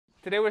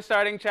Today we're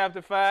starting chapter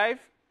 5.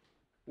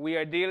 We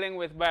are dealing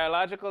with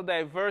biological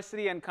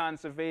diversity and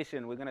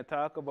conservation. We're going to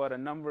talk about a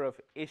number of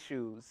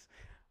issues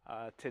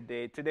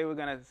today. Today we're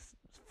going to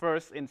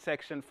first in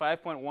section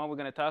 5.1 we're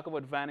going to talk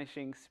about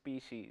vanishing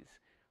species.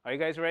 Are you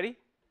guys ready?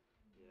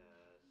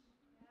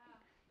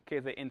 Okay,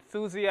 the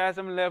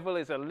enthusiasm level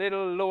is a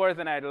little lower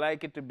than I'd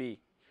like it to be.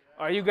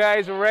 Are you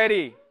guys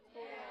ready?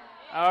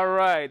 All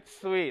right,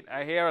 sweet.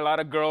 I hear a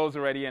lot of girls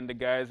already and the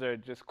guys are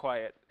just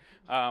quiet.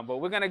 But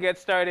we're going to get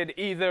started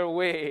either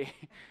way.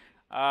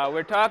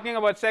 We're talking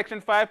about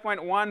section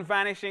 5.1,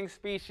 vanishing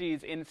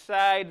species.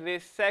 Inside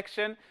this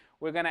section,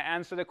 we're going to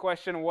answer the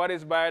question, what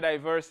is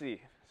biodiversity?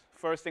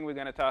 First thing we're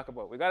going to talk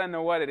about. We've got to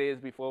know what it is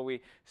before we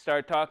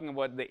start talking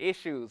about the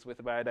issues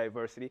with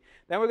biodiversity.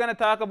 Then we're going to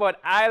talk about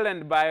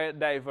island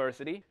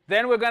biodiversity.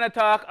 Then we're going to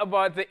talk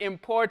about the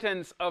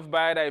importance of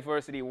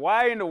biodiversity.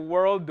 Why in the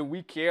world do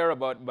we care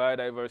about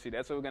biodiversity?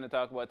 That's what we're going to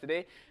talk about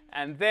today.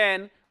 And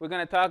then we're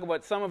going to talk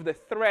about some of the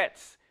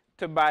threats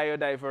to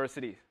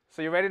biodiversity.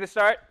 So you ready to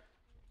start?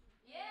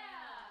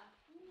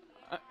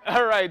 Yeah.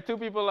 All right, 2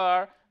 people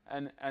are,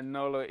 and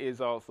Nolo is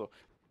also.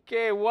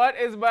 Okay, what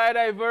is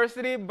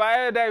biodiversity?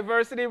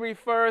 Biodiversity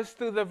refers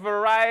to the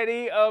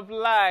variety of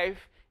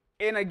life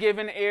in a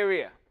given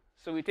area.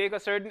 So we take a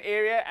certain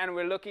area and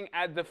we're looking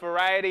at the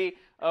variety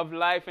of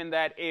life in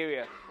that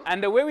area.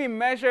 And the way we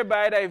measure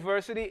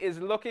biodiversity is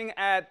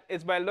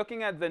by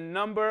looking at the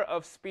number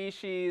of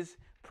species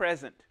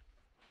present.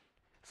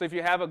 So if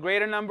you have a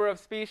greater number of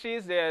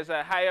species, there's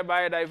a higher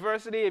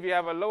biodiversity. If you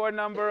have a lower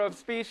number of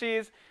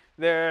species,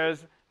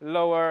 there's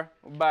lower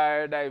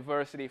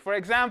biodiversity. For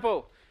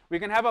example, we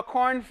can have a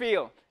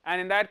cornfield,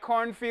 and in that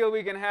cornfield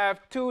we can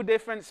have 2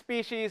 different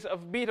species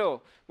of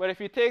beetle. But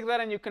if you take that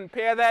and you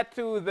compare that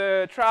to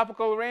the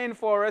tropical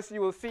rainforest,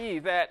 you will see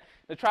that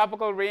the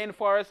tropical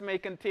rainforest may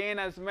contain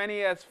as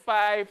many as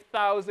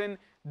 5,000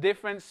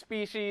 different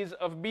species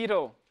of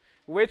beetle.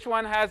 Which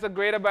one has a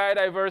greater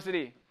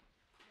biodiversity?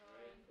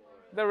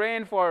 The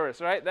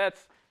rainforest, right?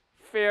 That's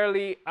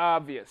fairly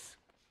obvious.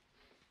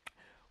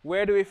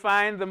 Where do we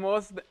find the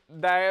most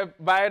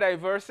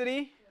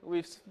biodiversity?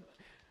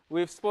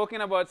 We've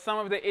spoken about some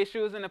of the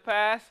issues in the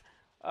past.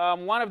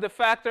 One of the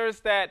factors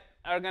that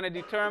are going to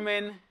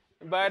determine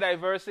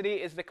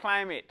biodiversity is the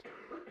climate.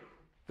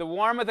 The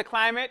warmer the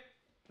climate,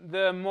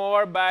 the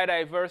more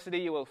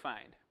biodiversity you will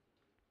find.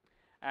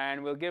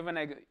 And we'll give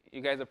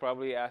you guys are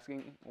probably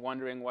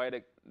wondering why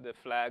the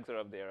flags are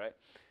up there, right?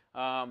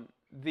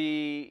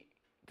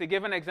 To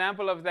give an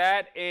example of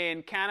that,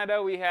 in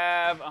Canada we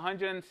have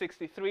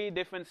 163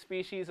 different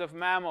species of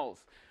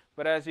mammals.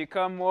 But as you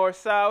come more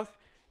south,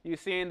 you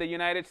see in the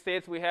United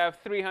States we have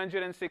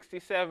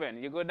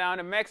 367. You go down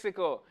to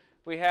Mexico,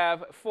 we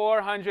have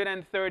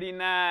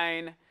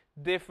 439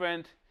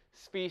 different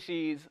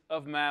species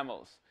of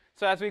mammals.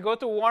 So as we go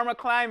to warmer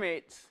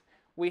climates,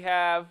 we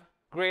have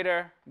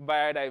greater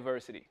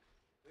biodiversity.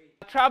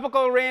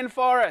 Tropical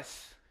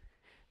rainforests,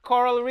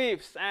 coral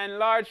reefs, and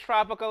large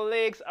tropical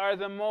lakes are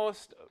the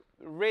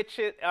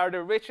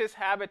richest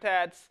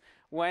habitats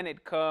when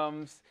it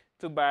comes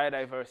to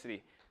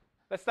biodiversity.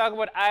 Let's talk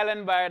about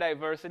island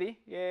biodiversity.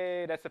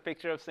 Yay, that's a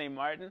picture of St.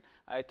 Martin.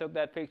 I took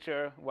that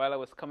picture while I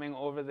was coming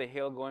over the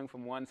hill going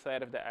from one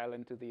side of the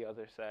island to the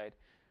other side.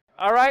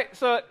 All right,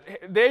 so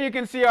there you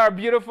can see our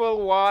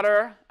beautiful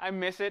water. I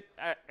miss it.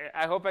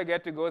 I hope I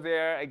get to go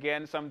there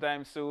again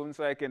sometime soon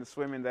so I can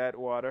swim in that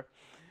water.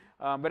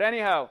 But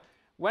anyhow,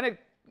 when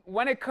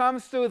it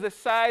comes to the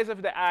size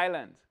of the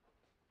island,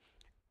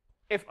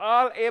 if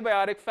all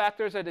abiotic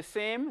factors are the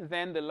same,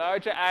 then the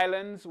larger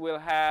islands will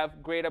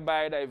have greater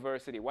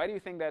biodiversity. Why do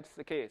you think that's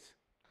the case?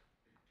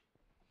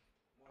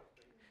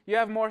 You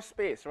have more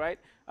space, right?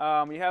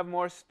 You have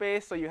more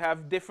space, so you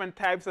have different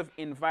types of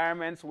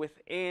environments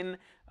within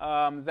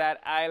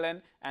that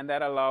island, and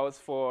that allows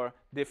for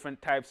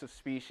different types of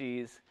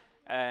species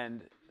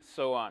and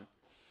so on.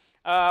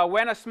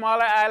 When a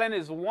smaller island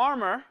is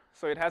warmer,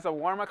 so it has a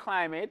warmer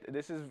climate,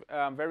 this is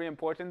very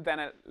important, than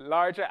a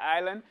larger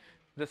island,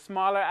 the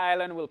smaller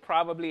island will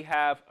probably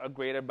have a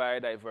greater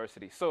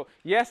biodiversity. So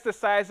yes, the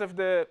size of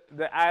the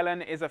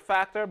island is a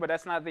factor, but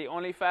that's not the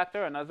only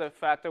factor. Another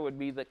factor would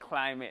be the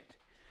climate.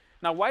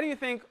 Now, why do you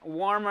think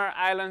warmer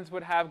islands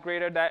would have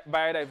greater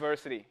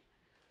biodiversity?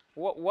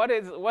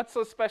 What's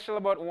so special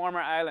about warmer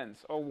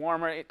islands or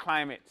warmer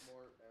climates?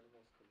 More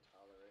animals can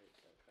tolerate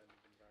that kind of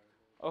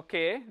environment.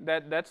 Okay,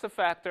 that's a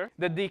factor.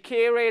 The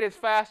decay rate is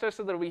faster,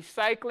 so the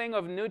recycling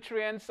of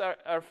nutrients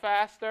are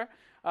faster,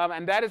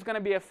 and that is going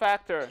to be a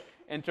factor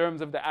in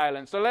terms of the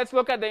island. So let's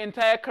look at the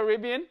entire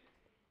Caribbean,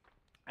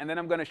 and then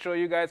I'm going to show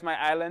you guys my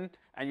island,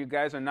 and you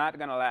guys are not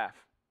going to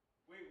laugh.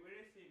 Wait, where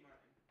is St.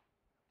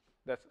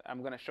 Martin?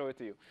 I'm going to show it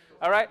to you.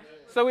 All right,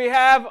 so we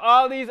have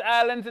all these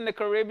islands in the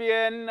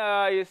Caribbean.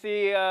 You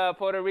see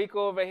Puerto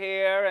Rico over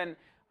here, and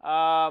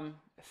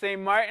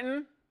St.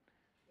 Martin.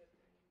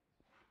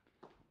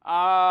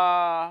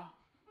 I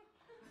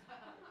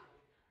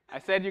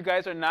said you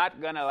guys are not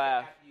going to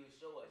laugh. After you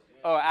show us.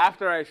 Oh,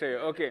 after I show you.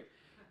 Okay.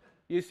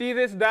 You see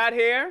this dot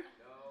here?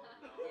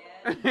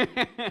 No. Okay,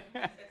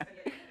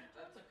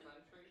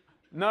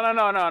 No, no,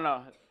 no, no,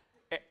 no.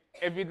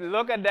 If you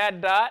look at that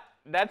dot,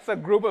 that's a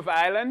group of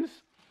islands.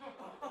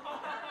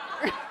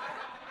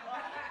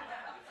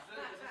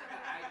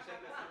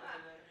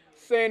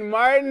 St.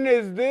 Martin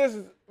is this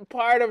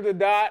part of the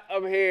dot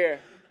up here.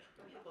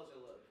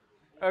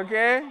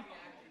 Okay?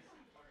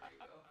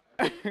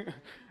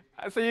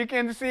 So you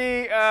can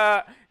see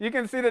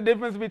the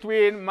difference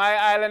between my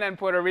island and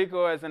Puerto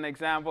Rico as an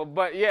example.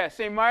 But yeah,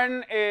 St.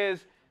 Martin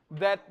is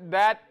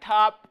that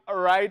top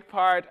right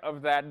part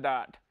of that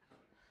dot.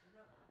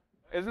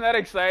 Isn't that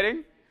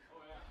exciting?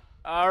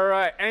 All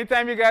right.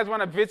 Anytime you guys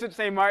want to visit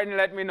St. Martin,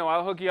 let me know.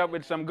 I'll hook you up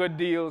with some good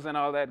deals and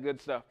all that good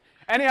stuff.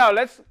 Anyhow,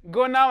 let's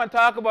go now and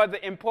talk about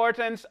the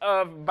importance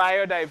of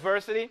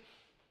biodiversity.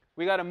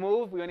 We got to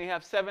move. We only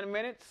have 7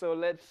 minutes, so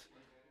let's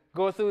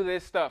go through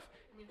this stuff.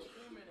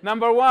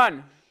 Number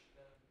one,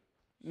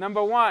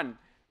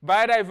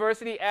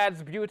 biodiversity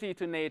adds beauty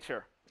to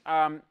nature.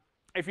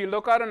 If you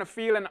look out on a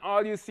field and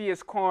all you see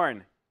is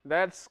corn,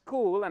 that's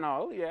cool and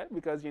all, yeah,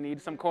 because you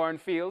need some corn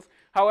fields.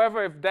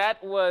 However, if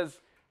that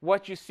was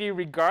what you see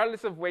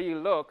regardless of where you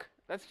look,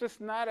 that's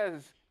just not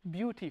as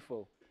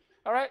beautiful.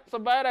 All right, so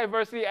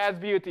biodiversity adds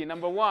beauty,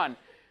 number one.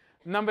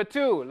 Number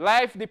two,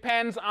 life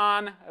depends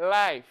on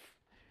life.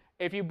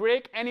 If you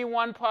break any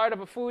one part of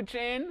a food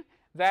chain,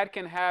 that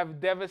can have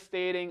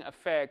devastating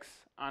effects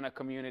on a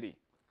community.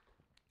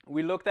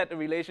 We looked at the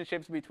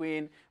relationships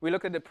we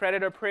looked at the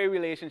predator-prey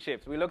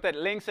relationships. We looked at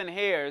lynx and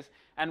hares,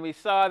 and we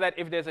saw that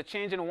if there's a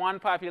change in one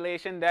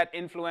population, that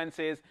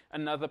influences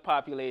another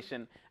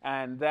population.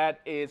 And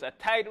that is a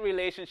tight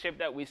relationship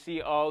that we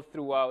see all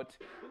throughout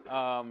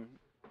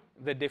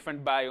the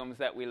different biomes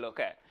that we look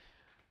at.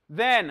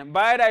 Then,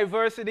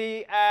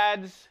 biodiversity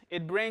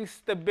brings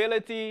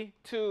stability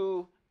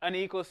to an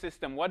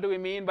ecosystem. What do we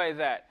mean by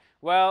that?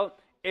 Well,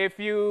 if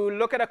you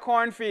look at a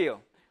cornfield,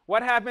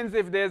 what happens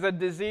if there's a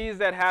disease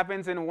that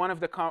happens in one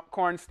of the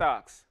corn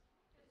stalks?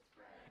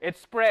 It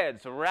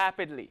spreads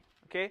rapidly,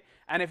 okay?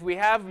 And if we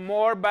have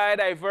more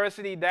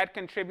biodiversity, that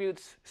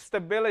contributes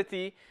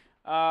stability,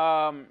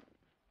 and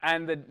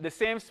the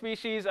same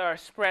species are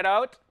spread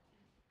out,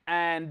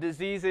 and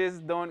diseases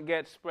don't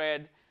get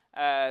spread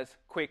as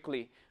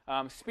quickly.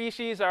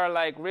 Species are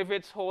like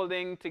rivets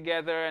holding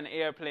together an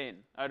airplane,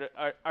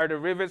 are the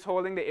rivets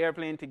holding the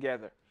airplane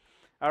together.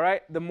 All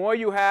right, the more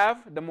you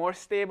have, the more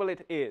stable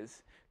it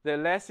is. The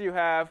less you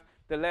have,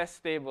 the less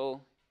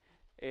stable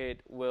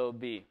it will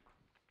be.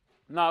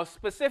 Now,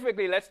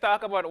 specifically, let's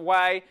talk about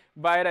why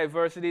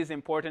biodiversity is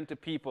important to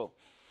people.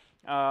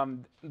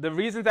 The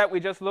reasons that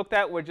we just looked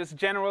at were just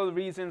general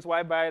reasons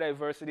why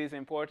biodiversity is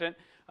important.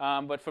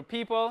 But for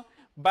people,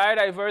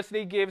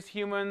 biodiversity gives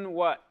human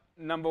what?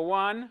 Number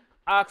one,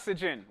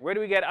 oxygen. Where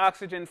do we get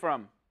oxygen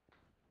from?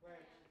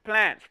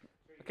 Plants.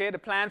 Okay, the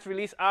plants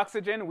release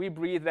oxygen, we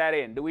breathe that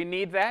in. Do we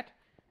need that?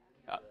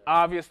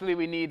 Obviously,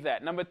 we need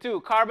that. Number two,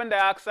 carbon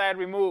dioxide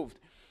removed.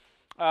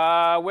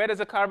 Where does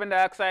the carbon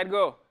dioxide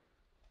go?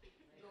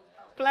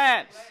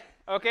 Plants.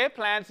 Okay,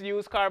 plants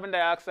use carbon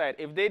dioxide.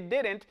 If they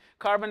didn't,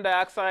 carbon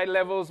dioxide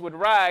levels would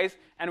rise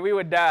and we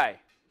would die.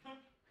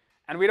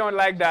 And we don't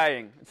like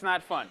dying. It's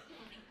not fun.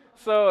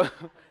 So,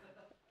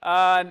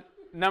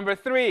 number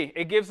three,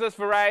 it gives us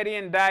variety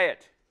in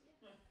diet.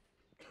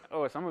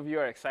 Oh, some of you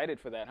are excited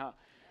for that, huh?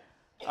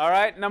 All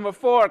right, number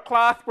four,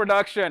 cloth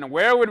production.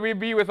 Where would we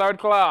be without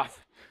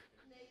cloth?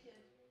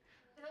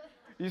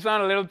 You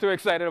sound a little too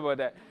excited about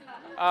that.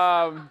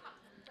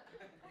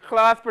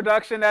 Cloth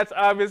production, that's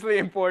obviously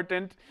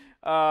important.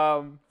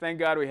 Thank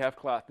God we have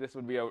cloth. This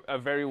would be a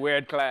very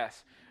weird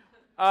class.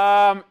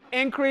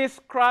 Increase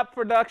crop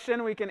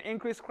production. We can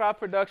increase crop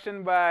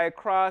production by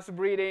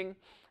crossbreeding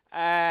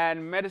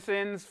and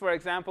medicines, for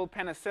example,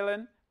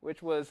 penicillin,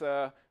 which was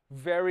a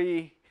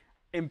very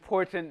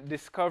important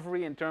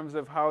discovery in terms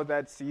of how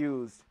that's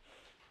used.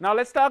 Now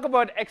let's talk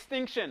about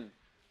extinction.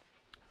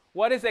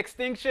 What is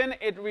extinction?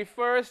 It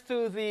refers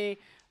to the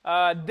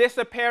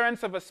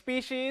disappearance of a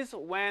species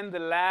when the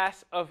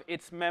last of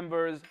its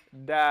members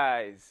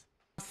dies.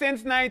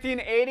 Since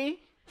 1980,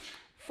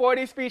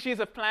 40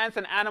 species of plants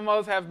and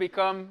animals have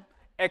become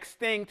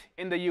extinct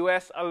in the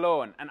US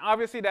alone. And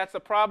obviously that's a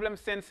problem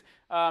since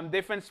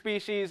different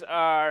species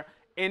are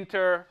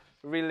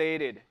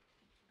interrelated.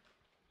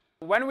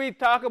 When we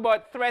talk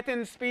about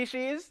threatened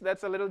species,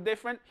 that's a little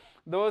different.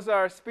 Those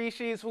are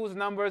species whose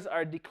numbers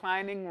are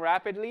declining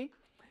rapidly.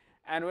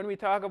 And when we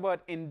talk about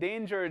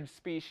endangered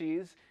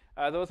species,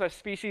 those are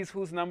species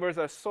whose numbers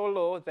are so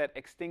low that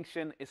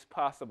extinction is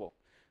possible.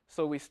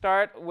 So we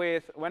start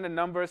with when the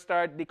numbers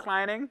start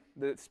declining,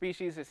 the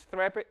species is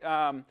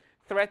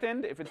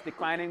threatened if it's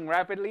declining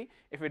rapidly.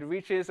 If it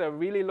reaches a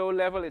really low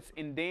level, it's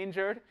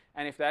endangered.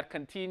 And if that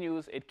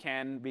continues, it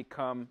can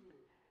become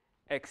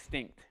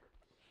extinct.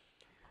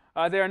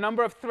 There are a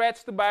number of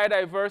threats to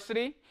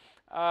biodiversity,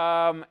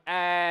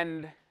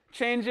 and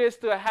changes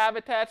to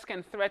habitats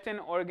can threaten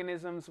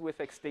organisms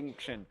with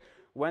extinction.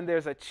 When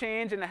there's a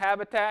change in the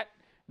habitat,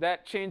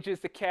 that changes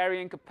the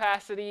carrying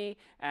capacity,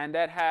 and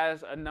that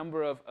has a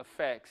number of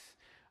effects.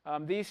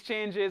 These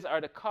changes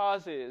are the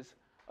causes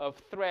of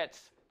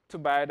threats to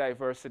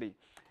biodiversity.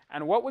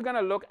 And what we're going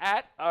to look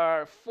at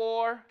are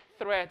 4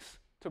 threats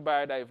to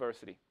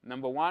biodiversity.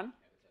 Number 1,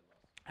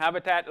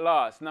 habitat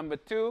loss. Number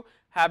 2,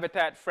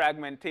 habitat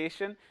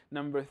fragmentation.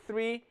 Number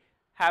 3,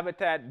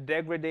 habitat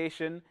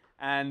degradation.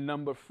 And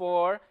number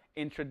 4,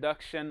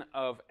 introduction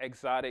of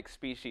exotic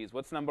species.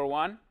 What's number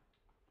 1?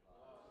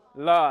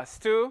 Loss.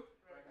 2,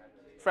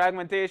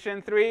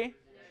 fragmentation. 3,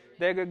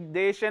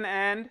 degradation.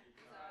 And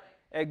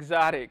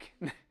exotic.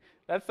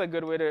 That's a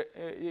good way to,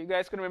 you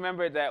guys can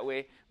remember it that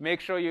way. Make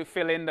sure you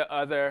fill in the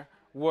other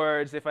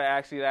words if I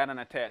ask you that on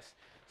a test.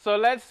 So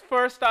let's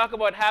first talk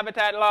about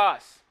habitat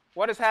loss.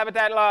 What is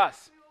habitat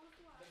loss?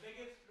 The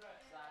biggest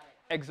threat.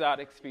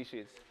 Exotic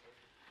species.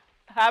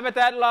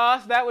 Habitat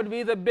loss, that would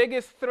be the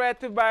biggest threat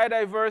to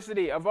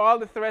biodiversity. Of all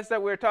the threats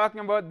that we're talking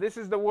about, this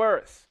is the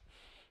worst.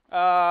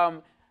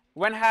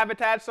 When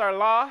habitats are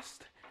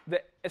lost,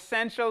 the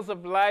essentials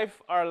of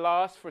life are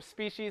lost for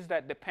species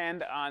that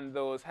depend on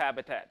those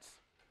habitats,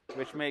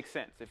 which makes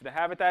sense. If the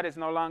habitat is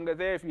no longer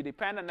there, if you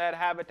depend on that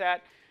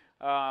habitat,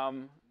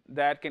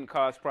 that can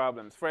cause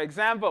problems. For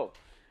example,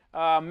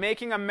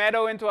 making a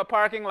meadow into a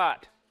parking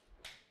lot.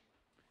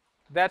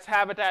 That's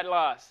habitat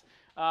loss.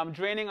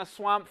 Draining a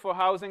swamp for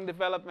housing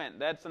development.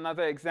 That's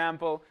another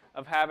example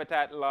of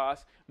habitat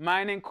loss.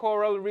 Mining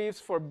coral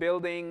reefs for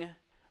building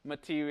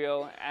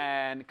material,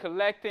 and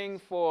collecting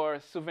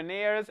for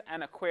souvenirs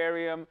and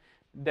aquarium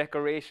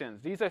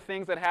decorations. These are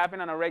things that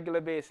happen on a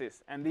regular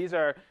basis, and these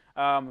are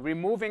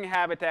removing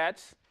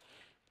habitats,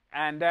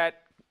 and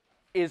that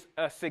is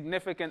a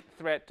significant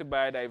threat to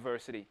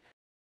biodiversity.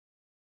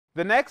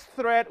 The next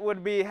threat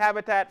would be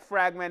habitat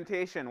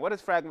fragmentation. What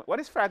is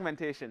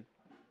fragmentation?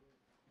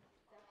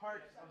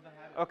 Parts of the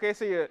habitat. Okay,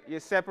 so you're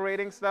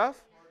separating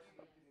stuff.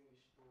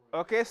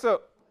 Okay,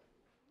 so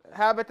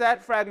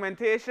habitat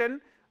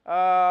fragmentation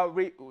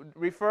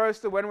refers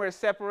to when we're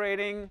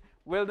separating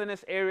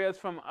wilderness areas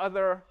from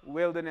other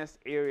wilderness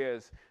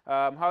areas.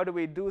 How do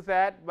we do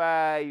that?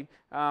 By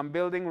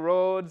building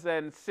roads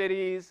and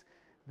cities.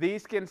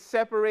 These can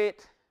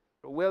separate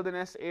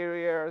wilderness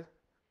areas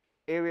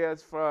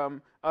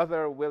from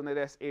other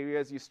wilderness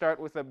areas. You start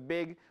with a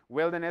big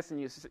wilderness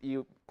and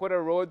you put a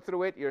road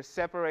through it. You're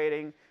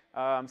separating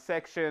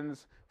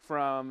sections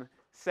from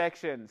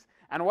sections.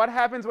 And what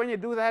happens when you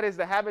do that is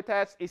the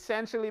habitats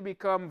essentially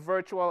become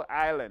virtual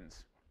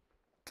islands.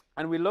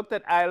 And we looked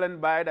at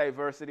island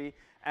biodiversity,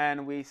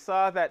 and we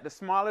saw that the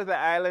smaller the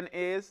island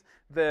is,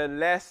 the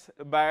less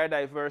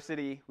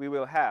biodiversity we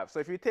will have. So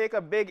if you take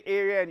a big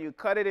area and you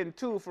cut it in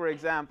 2, for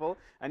example,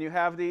 and you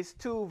have these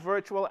 2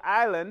 virtual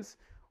islands,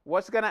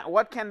 what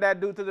can that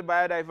do to the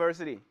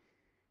biodiversity?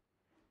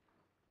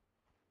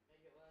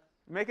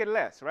 Make it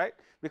less, right?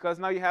 Because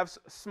now you have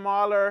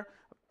smaller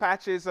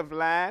patches of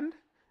land,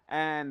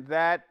 and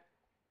that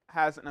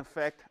has an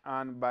effect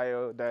on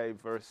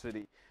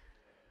biodiversity.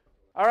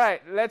 All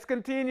right, let's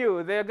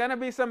continue. There are going to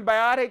be some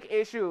biotic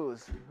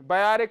issues.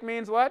 Biotic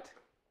means what?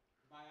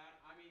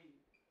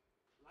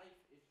 Life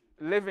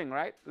issues. Living,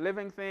 right?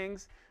 Living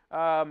things. There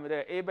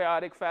are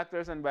abiotic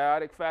factors and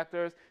biotic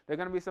factors. There are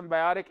going to be some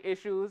biotic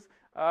issues.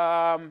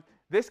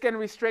 This can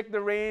restrict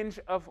the range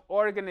of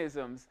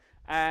organisms.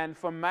 And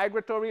for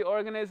migratory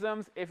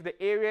organisms, if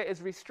the area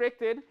is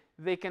restricted,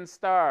 they can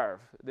starve.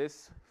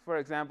 This, for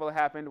example,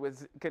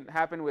 can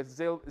happen with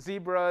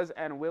zebras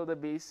and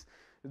wildebeest.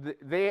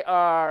 They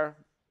are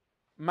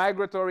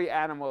migratory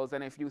animals,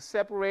 and if you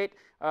separate,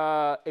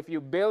 if you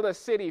build a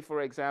city,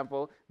 for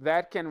example,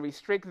 that can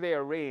restrict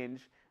their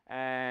range,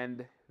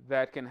 and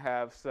that can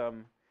have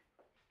some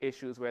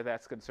issues where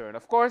that's concerned.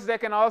 Of course, there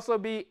can also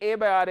be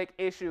abiotic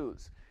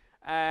issues,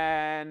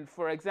 and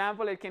for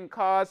example, it can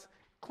cause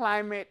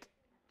climate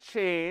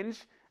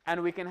change,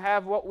 and we can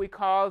have what we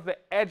call the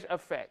edge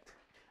effect.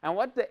 And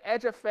what the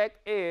edge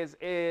effect is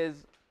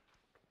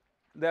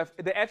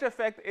the edge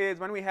effect is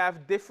when we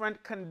have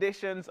different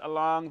conditions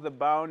along the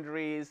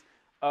boundaries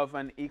of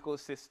an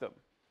ecosystem.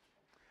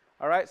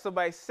 All right, so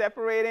by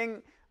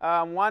separating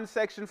one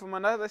section from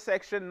another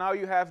section, now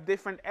you have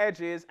different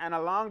edges, and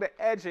along the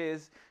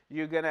edges,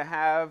 you're going to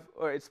have,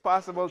 or it's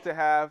possible to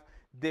have,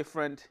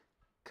 different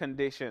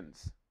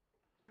conditions.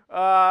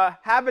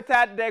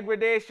 Habitat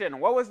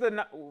degradation. What was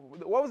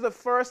the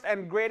first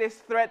and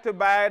greatest threat to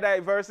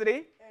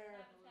biodiversity?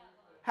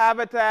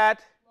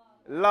 Habitat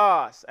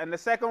loss. And the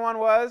second one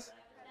was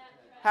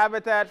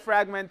habitat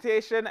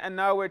fragmentation, and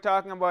now we're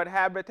talking about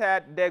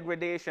habitat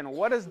degradation.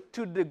 What does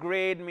to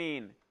degrade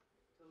mean?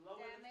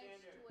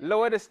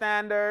 Lower the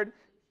standard,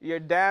 you're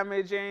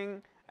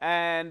damaging,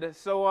 and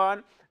so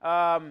on.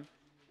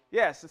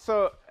 Yes,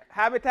 so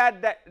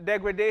habitat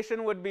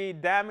degradation would be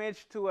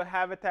damage to a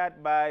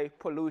habitat by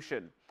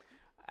pollution.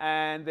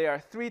 And there are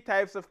 3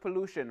 types of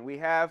pollution. We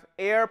have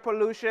air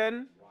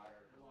pollution,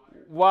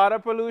 water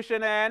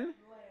pollution, and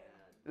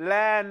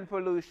land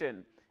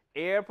pollution.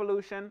 Air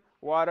pollution,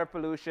 water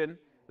pollution,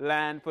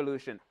 land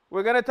pollution.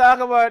 We're going to talk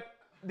about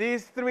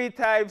these 3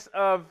 types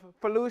of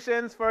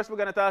pollutions. First, we're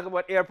going to talk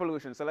about air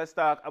pollution. So let's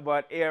talk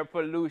about air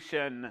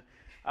pollution.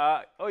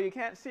 Oh, you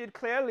can't see it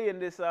clearly in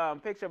this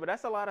picture, but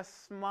that's a lot of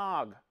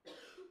smog.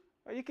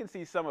 Well, you can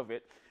see some of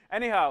it.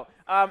 Anyhow,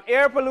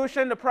 air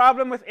pollution, the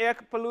problem with air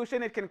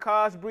pollution, it can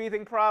cause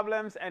breathing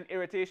problems and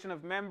irritation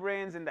of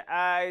membranes in the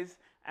eyes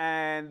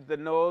and the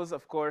nose,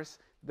 of course,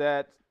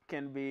 that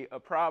can be a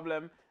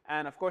problem.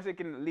 And of course, it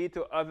can lead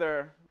to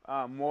other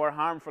more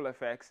harmful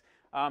effects.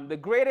 The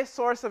greatest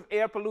source of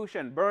air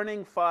pollution,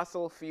 burning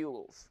fossil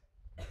fuels.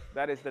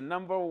 That is the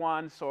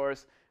 #1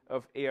 source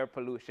of air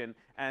pollution.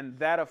 And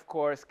that, of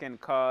course, can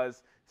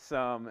cause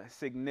some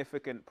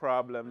significant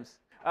problems.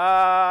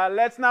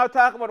 Let's now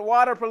talk about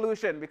water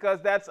pollution,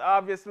 because that's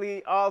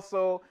obviously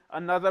also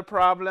another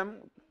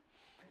problem.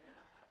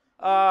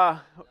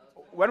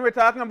 When we're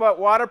talking about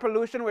water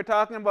pollution, we're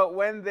talking about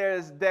when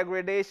there's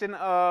degradation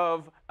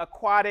of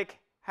aquatic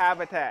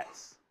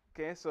habitats.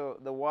 Okay, so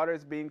the water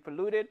is being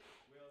polluted.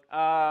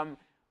 An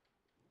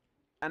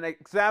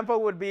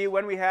example would be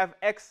when we have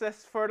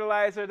excess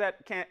fertilizer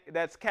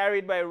that's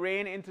carried by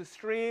rain into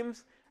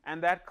streams,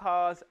 and that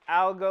causes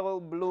algal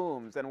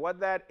blooms. And what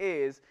that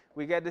is,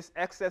 we get this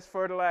excess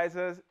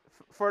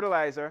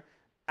fertilizer,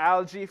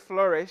 algae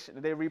flourish,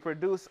 they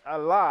reproduce a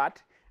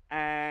lot,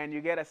 and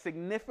you get a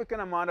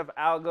significant amount of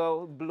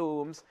algal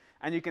blooms.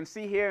 And you can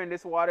see here in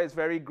this water is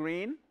very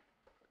green.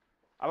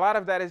 A lot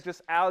of that is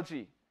just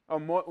algae. Or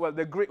more, well,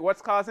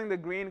 what's causing the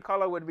green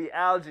color would be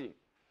algae.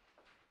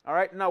 All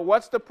right, now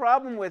what's the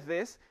problem with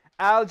this?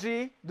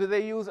 Algae, do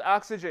they use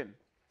oxygen?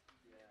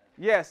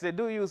 Yes, they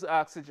do use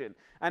oxygen.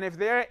 And if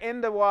they're in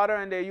the water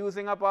and they're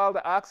using up all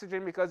the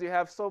oxygen because you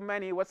have so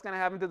many, what's going to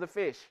happen to the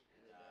fish?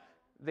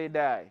 They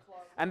die.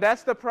 And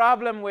that's the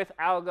problem with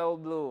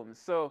algal blooms.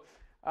 So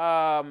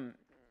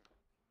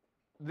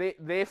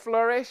they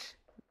flourish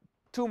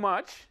too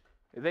much.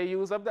 They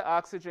use up the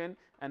oxygen,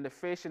 and the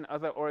fish and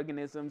other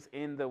organisms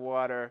in the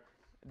water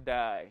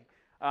die.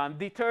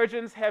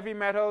 Detergents, heavy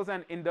metals,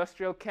 and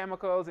industrial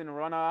chemicals in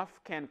runoff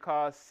can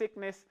cause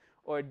sickness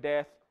or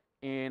death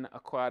in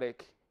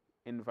aquatic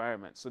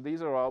environments. So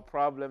these are all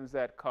problems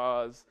that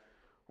cause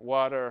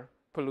water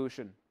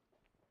pollution.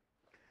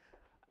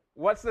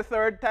 What's the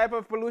third type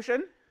of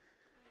pollution?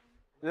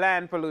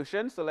 Land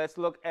pollution. So let's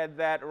look at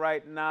that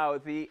right now.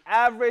 The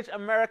average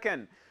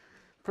American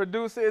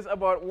produces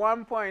about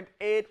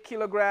 1.8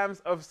 kilograms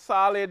of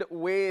solid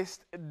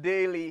waste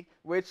daily,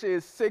 which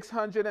is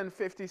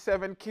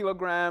 657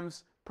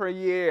 kilograms per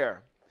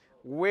year.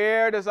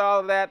 Where does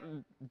all that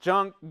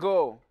junk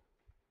go?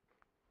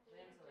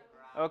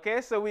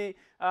 Okay, so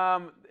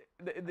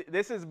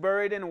this is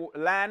buried in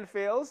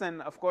landfills,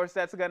 and of course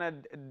that's going to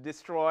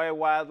destroy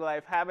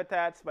wildlife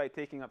habitats by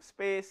taking up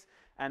space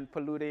and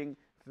polluting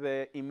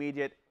the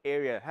immediate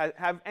area.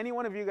 Have any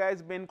one of you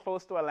guys been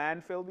close to a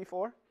landfill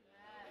before?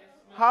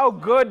 How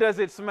good does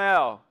it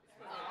smell?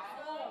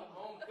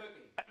 Home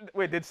cooking.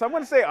 Wait, did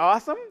someone say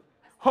awesome?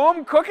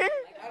 Home cooking?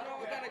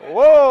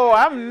 Whoa,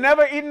 I'm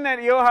never eating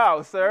at your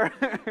house, sir.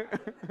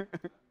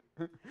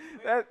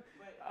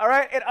 All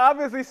right, it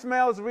obviously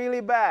smells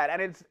really bad,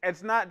 and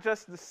it's not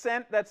just the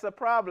scent that's the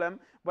problem,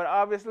 but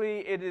obviously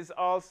it is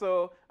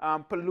also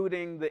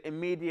polluting the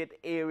immediate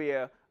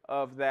area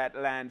of that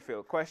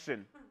landfill.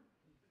 Question?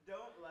 Don't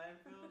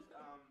landfills,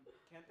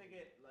 can't they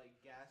get like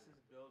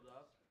gases build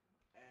up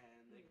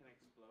and they can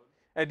explode?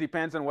 It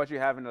depends on what you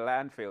have in the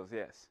landfills,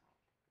 yes.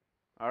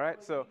 All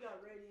right, so. You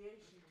got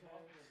radiation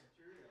tanks.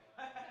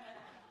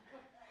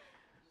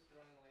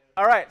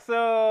 All right,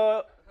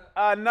 so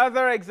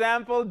another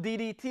example,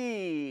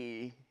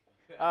 DDT.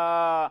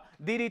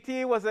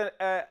 DDT was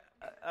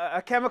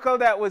a chemical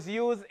that was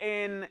used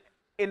in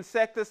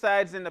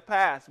insecticides in the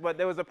past, but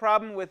there was a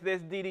problem with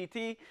this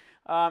DDT.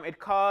 It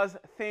caused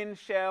thin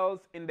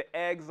shells in the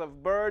eggs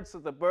of birds, so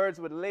the birds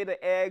would lay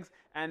the eggs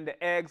and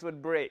the eggs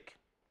would break.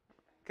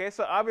 Okay,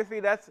 so obviously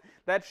that's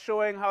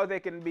showing how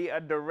there can be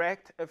a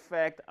direct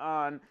effect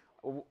on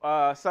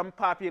some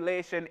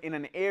population in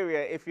an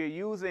area if you're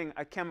using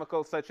a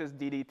chemical such as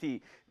DDT.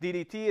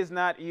 DDT is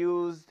not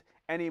used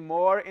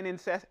anymore in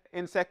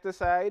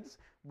insecticides,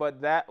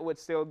 but that would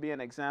still be an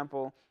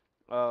example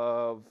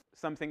of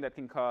something that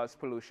can cause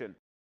pollution.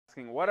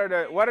 What are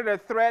the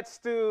threats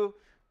to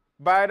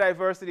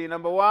biodiversity?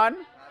 Number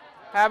 1,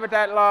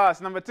 habitat loss.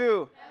 Number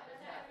 2,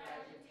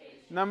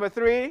 number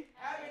 3,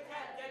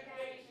 Habitat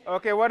degradation.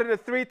 okay, what are the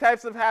 3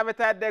 types of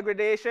habitat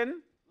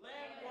degradation? Land,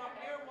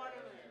 water,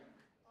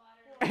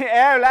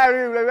 Air,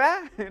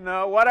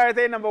 no, what are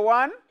they? Number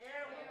 1?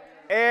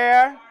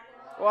 Air,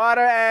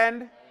 water,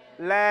 and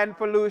land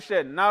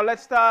pollution. Now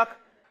let's talk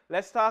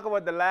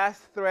about the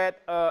last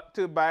threat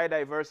to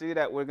biodiversity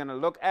that we're going to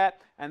look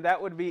at, and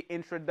that would be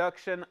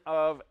introduction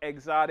of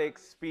exotic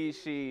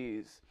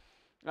species.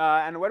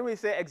 And when we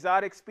say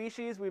exotic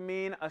species, we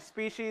mean a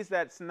species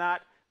that's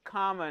not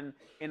common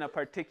in a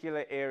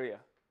particular area.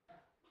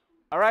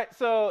 All right,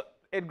 so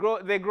they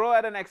grow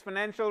at an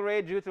exponential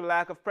rate due to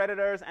lack of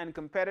predators and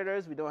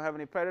competitors. We don't have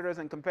any predators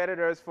and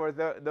competitors for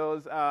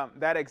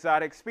that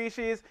exotic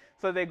species,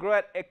 so they grow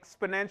at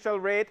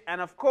exponential rate.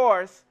 And of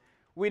course,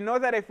 we know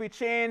that if we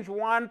change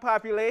one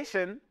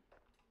population,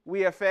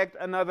 we affect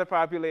another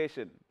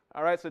population.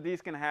 All right, so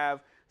these can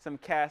have some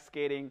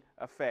cascading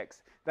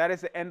effects. That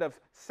is the end of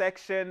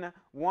section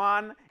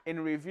 1. In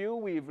review,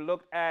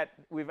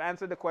 we've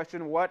answered the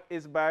question, what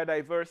is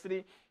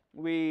biodiversity?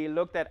 We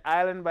looked at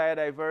island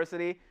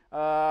biodiversity.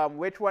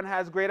 Which one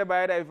has greater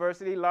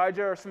biodiversity,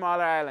 larger or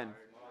smaller island?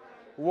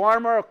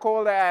 Warmer or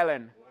colder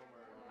island?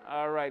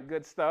 All right,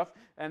 good stuff.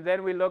 And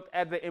then we looked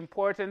at the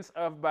importance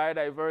of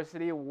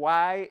biodiversity.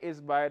 Why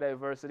is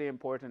biodiversity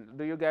important?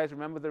 Do you guys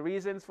remember the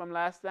reasons from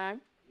last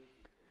time?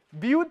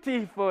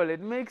 Beautiful.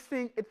 It makes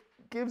things, it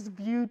gives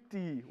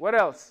beauty. What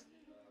else?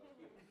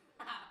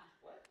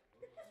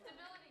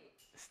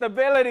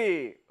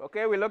 Stability.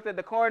 Okay, we looked at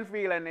the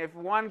cornfield, and if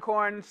one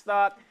corn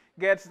stalk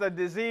gets the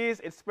disease,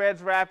 it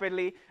spreads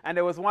rapidly. And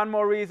there was one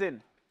more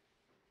reason.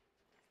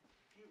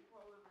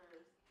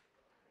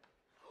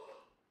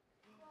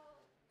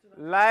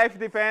 Life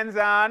depends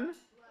on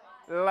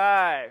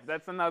life.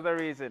 That's another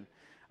reason.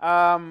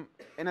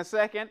 In a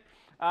second,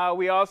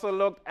 we also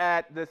looked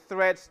at the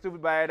threats to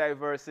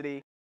biodiversity